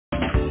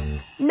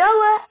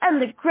Noah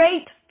and the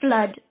Great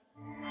Flood.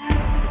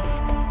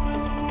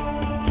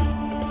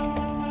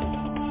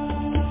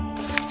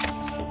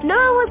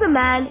 Noah was a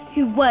man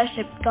who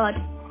worshipped God.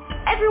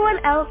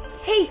 Everyone else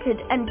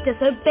hated and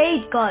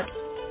disobeyed God.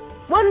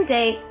 One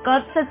day,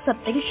 God said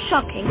something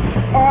shocking.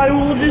 I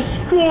will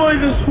destroy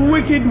this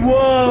wicked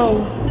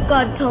world.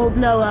 God told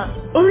Noah.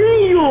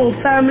 Only your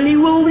family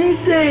will be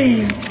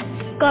saved.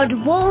 God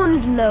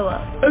warned Noah.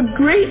 A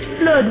great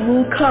flood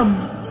will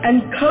come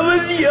and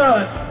cover the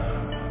earth.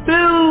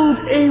 Build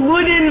a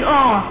wooden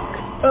ark,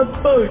 a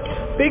boat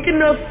big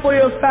enough for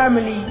your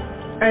family,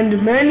 and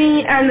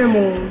many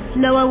animals.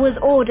 Noah was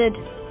ordered.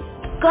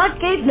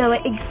 God gave Noah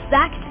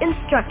exact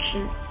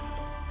instructions.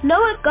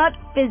 Noah got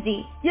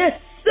busy. Yes,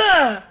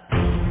 sir!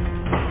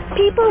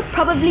 People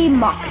probably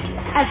mocked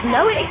as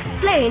Noah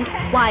explained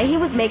why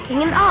he was making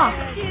an ark.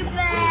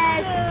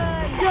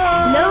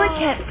 Noah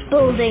kept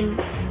building.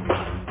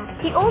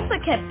 He also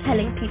kept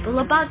telling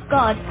people about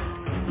God.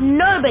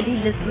 Nobody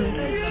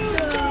listened.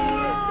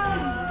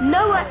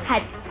 Noah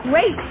had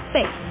great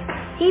faith.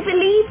 He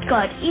believed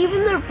God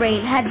even though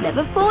rain had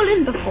never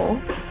fallen before.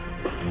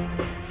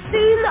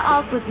 Soon the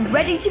ark was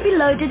ready to be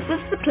loaded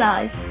with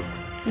supplies.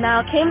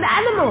 Now came the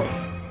animals.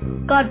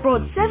 God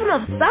brought 7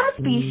 of some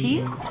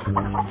species, 2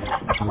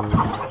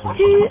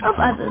 of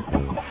others.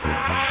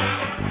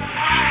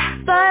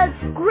 Birds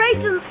great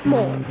and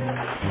small,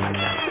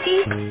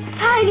 beasts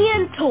tiny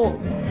and tall,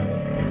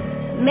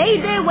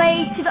 made their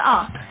way to the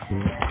ark.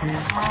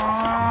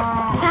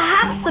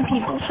 Perhaps the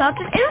people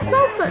shouted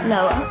insults at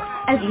Noah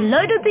as he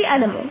loaded the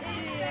animals.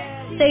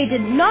 They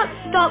did not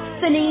stop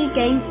sinning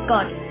against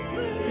God.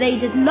 They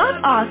did not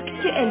ask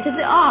to enter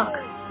the ark.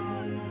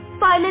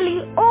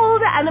 Finally, all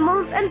the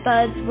animals and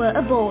birds were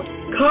aboard.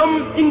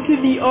 Come into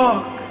the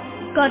ark.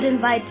 God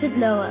invited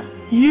Noah.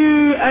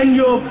 You and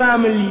your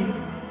family.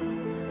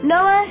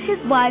 Noah,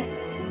 his wife,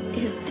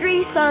 his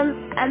 3 sons,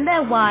 and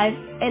their wives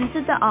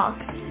entered the ark.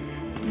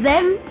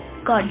 Then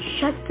God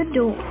shut the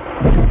door.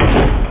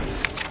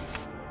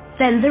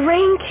 Then the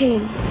rain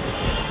came.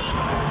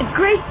 A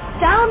great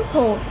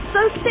downpour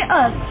soaked the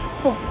earth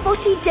for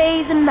 40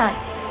 days and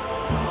nights.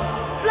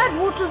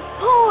 Floodwaters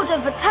poured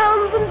over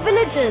towns and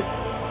villages.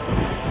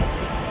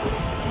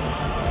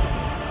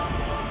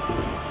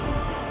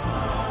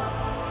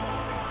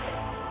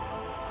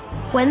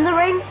 When the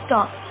rain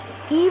stopped,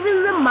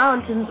 even the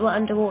mountains were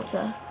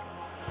underwater.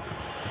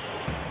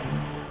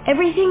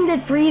 Everything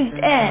that breathed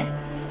air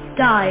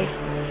died.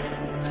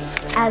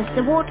 As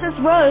the waters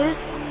rose,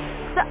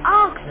 the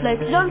ark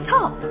floated on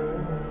top.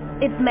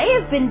 It may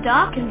have been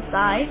dark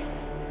inside,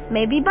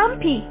 maybe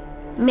bumpy,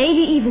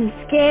 maybe even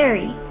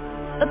scary,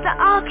 but the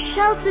ark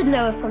sheltered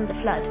Noah from the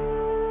flood.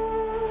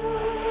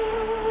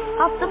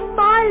 After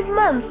 5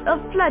 months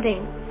of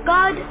flooding,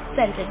 God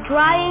sent a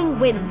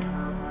drying wind.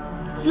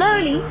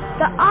 Slowly,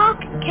 the ark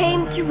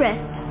came to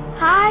rest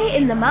high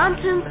in the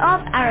mountains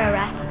of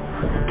Ararat.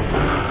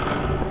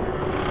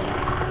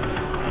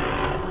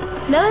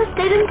 Noah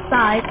stayed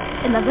inside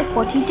another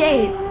 40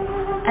 days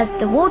as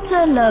the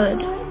water lowered.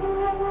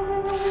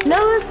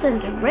 Noah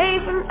sent a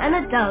raven and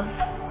a dove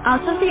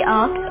out of the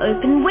ark's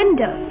open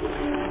window.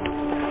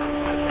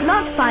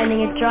 Not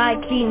finding a dry,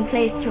 clean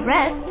place to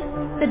rest,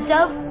 the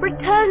dove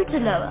returned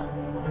to Noah.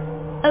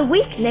 A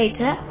week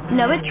later,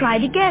 Noah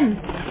tried again.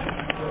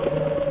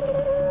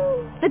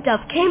 The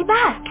dove came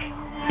back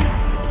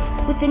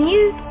with a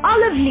new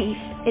olive leaf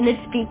in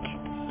its beak.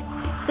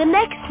 The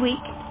next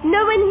week,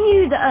 Noah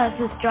knew the earth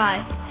was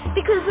dry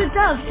because the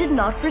dove did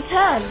not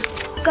return.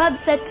 God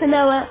said to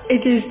Noah,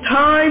 It is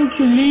time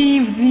to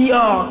leave the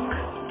ark.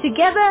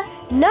 Together,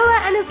 Noah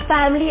and his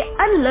family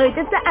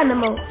unloaded the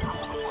animals.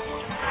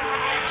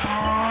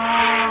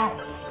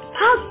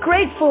 How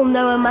grateful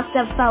Noah must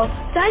have felt.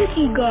 Thank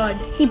you, God.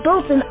 He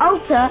built an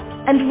altar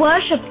and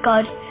worshipped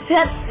God who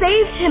had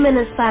saved him and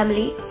his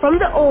family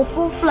from the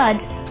awful flood.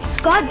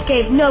 God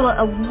gave Noah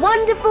a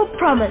wonderful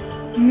promise.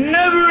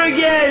 Never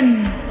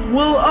again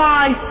will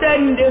I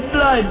send a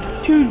flood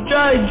to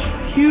judge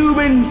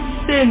human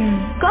sin.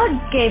 God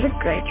gave a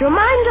great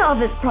reminder of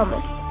his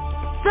promise.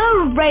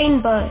 The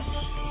rainbow.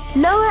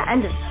 Noah and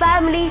his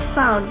family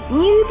found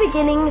new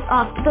beginnings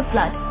after the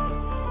flood.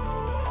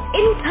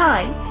 In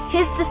time,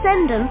 his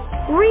descendants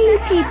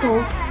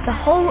re-peopled the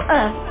whole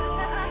earth.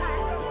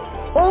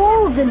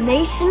 All the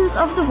nations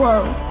of the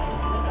world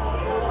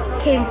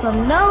came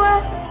from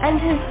Noah and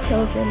his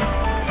children.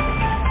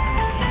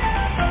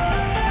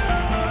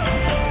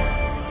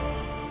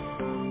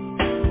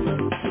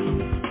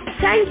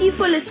 Thank you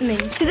for listening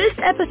to this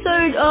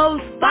episode of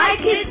By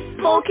Kids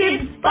for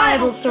Kids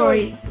Bible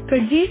Stories,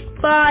 produced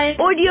by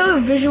Audio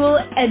Visual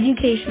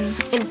Education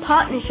in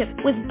partnership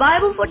with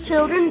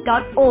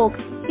BibleForChildren.org.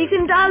 You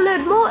can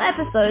download more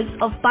episodes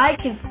of By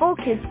Kids for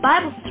Kids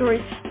Bible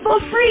Stories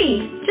for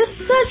free. Just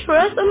search for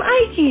us on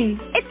iTunes.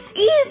 It's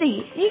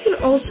easy. You can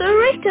also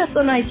rate us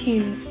on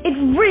iTunes. It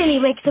really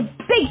makes a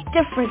big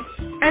difference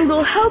and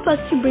will help us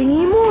to bring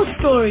you more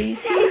stories.